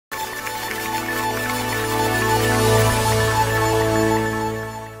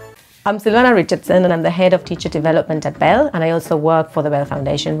I'm Silvana Richardson and I'm the Head of Teacher Development at Bell, and I also work for the Bell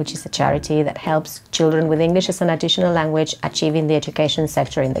Foundation, which is a charity that helps children with English as an additional language achieve in the education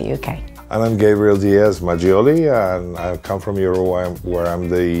sector in the UK. And I'm Gabriel Diaz, Maggioli, and I come from Uruguay, where I'm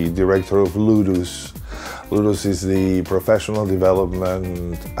the director of Ludus. Ludus is the Professional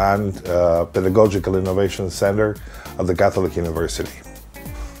Development and Pedagogical Innovation Center of the Catholic University.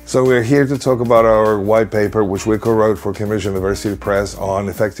 So we're here to talk about our white paper, which we co-wrote for Cambridge University Press on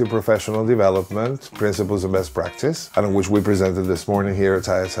effective professional development, principles and best practice, and which we presented this morning here at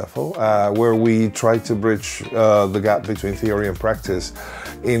ISFL, where we tried to bridge the gap between theory and practice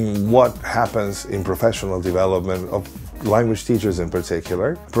in what happens in professional development of language teachers in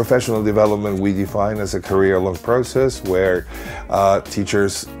particular. Professional development we define as a career-long process where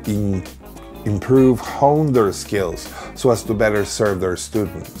teachers improve, hone their skills so as to better serve their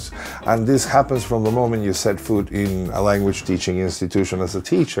students. And this happens from the moment you set foot in a language teaching institution as a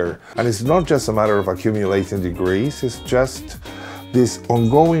teacher. And it's not just a matter of accumulating degrees, it's just this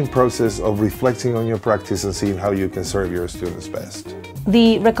ongoing process of reflecting on your practice and seeing how you can serve your students best.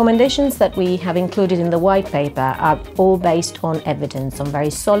 The recommendations that we have included in the white paper are all based on evidence, on very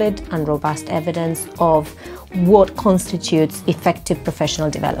solid and robust evidence of what constitutes effective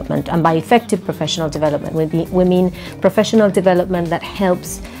professional development. And by effective professional development, we mean professional development that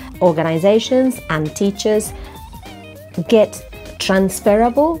helps organizations and teachers get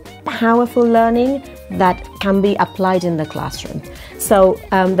transferable, powerful learning that can be applied in the classroom. So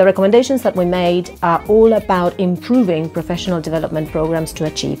the recommendations that we made are all about improving professional development programs to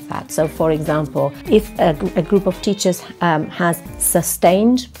achieve that. So for example, if a group of teachers has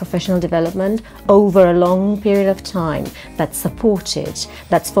sustained professional development over a long period of time, that's supported,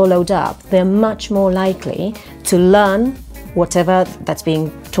 that's followed up, they're much more likely to learn whatever that's being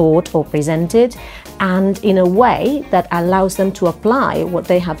taught or presented, and in a way that allows them to apply what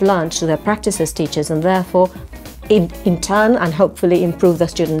they have learned to their practice as teachers, and therefore in turn and hopefully improve the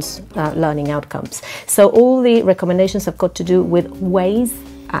students' learning outcomes. So all the recommendations have got to do with ways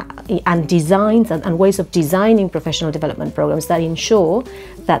and designs and ways of designing professional development programs that ensure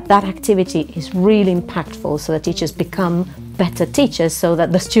that that activity is really impactful, so that teachers become better teachers, so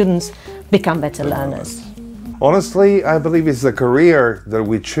that the students become better learners. Honestly, I believe it's the career that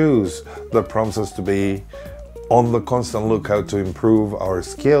we choose that prompts us to be on the constant lookout to improve our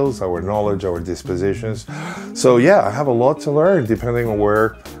skills, our knowledge, our dispositions. So yeah, I have a lot to learn depending on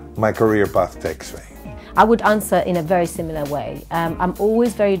where my career path takes me. I would answer in a very similar way. I'm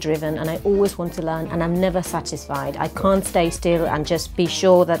always very driven and I always want to learn, and I'm never satisfied. I can't stay still and just be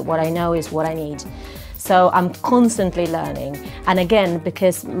sure that what I know is what I need. So I'm constantly learning. And again,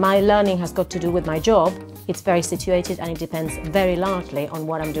 because my learning has got to do with my job, it's very situated and it depends very largely on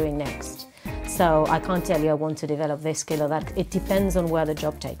what I'm doing next. So I can't tell you I want to develop this skill or that. It depends on where the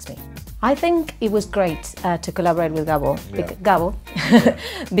job takes me. I think it was great to collaborate with Gabriel,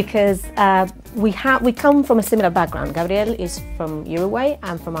 because we come from a similar background. Gabriel is from Uruguay,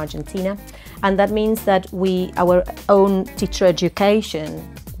 I'm from Argentina, and that means that our own teacher education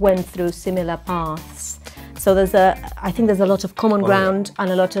went through similar paths. So I think there's a lot of common ground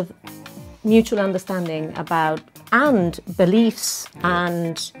and a lot of mutual understanding about, and beliefs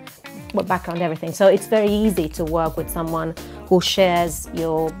and background, everything. So it's very easy to work with someone who shares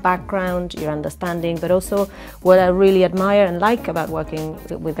your background, your understanding, but also what I really admire and like about working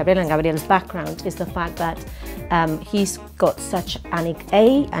with Gabriel and Gabriel's background is the fact that he's got such an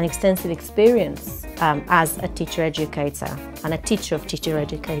extensive experience as a teacher educator and a teacher of teacher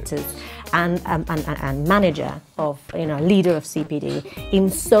educators and manager of, leader of CPD in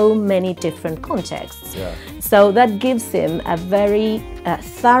so many different contexts. Yeah. So that gives him a very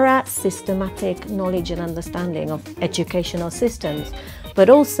thorough, systematic knowledge and understanding of educational systems. But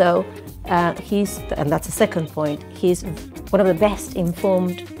also, and that's the second point, he's one of the best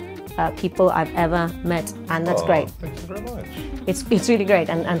informed people I've ever met, and that's great. Thank you very much. It's really great,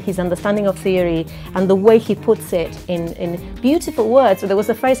 and his understanding of theory and the way he puts it in beautiful words. So there was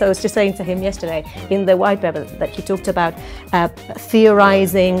a phrase I was just saying to him yesterday in the white paper that he talked about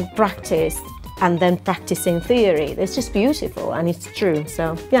theorizing practice and then practicing theory. It's just beautiful and it's true,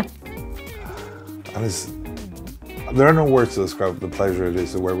 so yeah. And there are no words to describe the pleasure it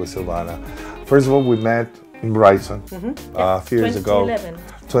is to work with Silvana. First of all, we met in Brighton a few years ago.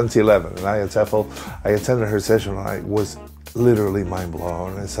 2011, and I attended her session and I was literally mind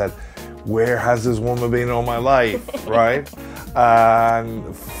blown. I said, where has this woman been all my life, right?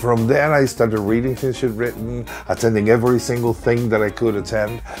 And from then I started reading things she'd written, attending every single thing that I could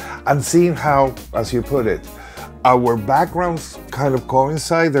attend, and seeing how, as you put it, Our backgrounds kind of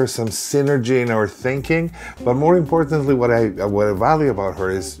coincide. There's some synergy in our thinking, but more importantly, what I value about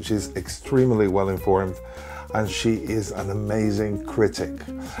her is she's extremely well informed, and she is an amazing critic.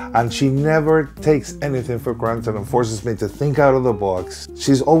 And she never takes anything for granted and forces me to think out of the box.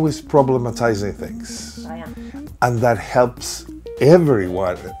 She's always problematizing things. I am. And that helps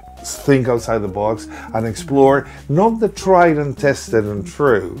everyone think outside the box and explore not the tried and tested and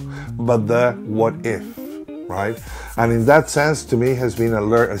true, but the what if, right? And in that sense, to me, has been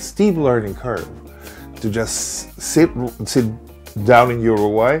a steep learning curve to just sit down in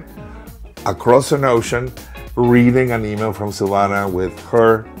Uruguay, across an ocean, reading an email from Silvana with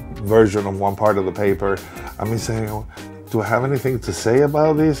her version of one part of the paper, and me saying, do I have anything to say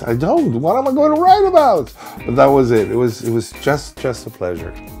about this? I don't. What am I going to write about? But that was it. It was just a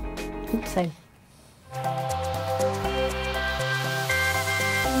pleasure. Same.